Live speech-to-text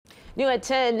New at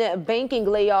 10, banking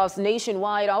layoffs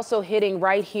nationwide also hitting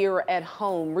right here at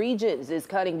home. Regions is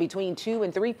cutting between 2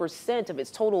 and 3% of its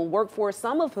total workforce,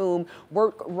 some of whom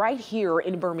work right here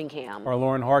in Birmingham. Our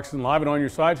Lauren Harkson live and on your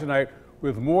side tonight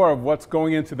with more of what's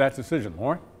going into that decision.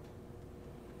 Lauren?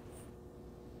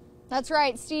 That's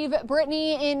right, Steve.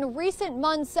 Brittany, in recent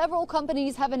months, several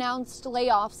companies have announced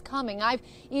layoffs coming. I've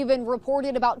even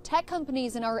reported about tech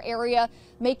companies in our area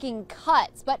making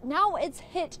cuts, but now it's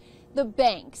hit the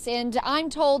banks. And I'm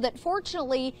told that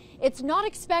fortunately, it's not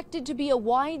expected to be a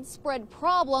widespread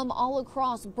problem all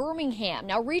across Birmingham.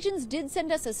 Now, Regions did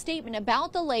send us a statement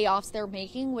about the layoffs they're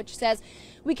making, which says,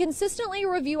 "We consistently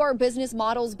review our business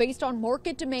models based on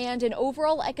market demand and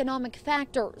overall economic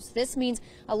factors. This means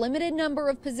a limited number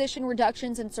of position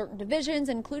reductions in certain divisions,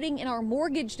 including in our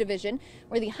mortgage division,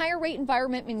 where the higher rate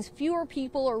environment means fewer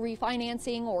people are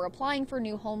refinancing or applying for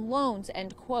new home loans,"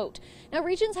 end quote. Now,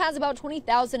 Regions has about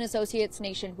 20,000 associates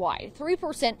nationwide.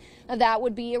 3% of that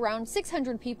would be around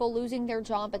 600 people losing their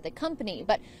job at the company.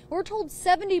 But we're told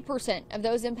 70% of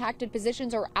those impacted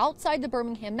positions are outside the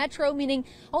Birmingham metro, meaning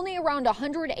only around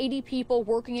 180 people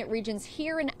working at Regions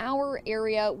here in our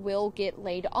area will get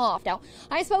laid off. Now,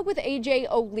 I spoke with AJ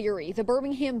O'Leary, the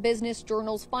Birmingham Business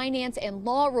Journal's finance and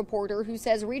law reporter, who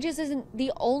says Regions isn't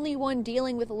the only one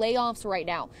dealing with layoffs right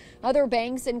now. Other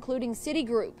banks, including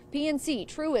Citigroup, PNC,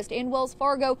 Truist, and Wells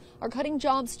Fargo, are cutting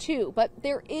jobs too. But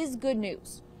there is good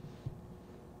news.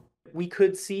 We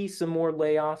could see some more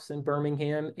layoffs in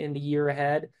Birmingham in the year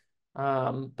ahead,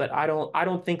 but I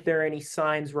don't think there are any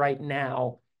signs right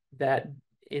now that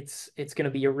it's going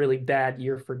to be a really bad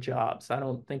year for jobs. I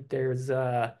don't think there's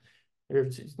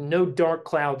no dark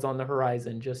clouds on the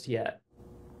horizon just yet.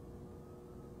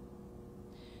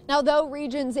 Now, though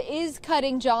Regions is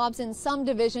cutting jobs in some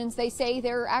divisions, they say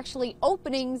there are actually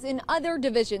openings in other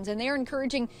divisions, and they're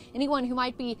encouraging anyone who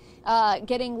might be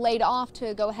getting laid off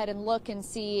to go ahead and look and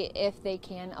see if they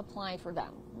can apply for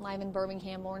them. Live in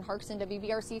Birmingham, Lauren Harkson,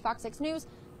 WBRC Fox 6 News,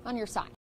 on your side.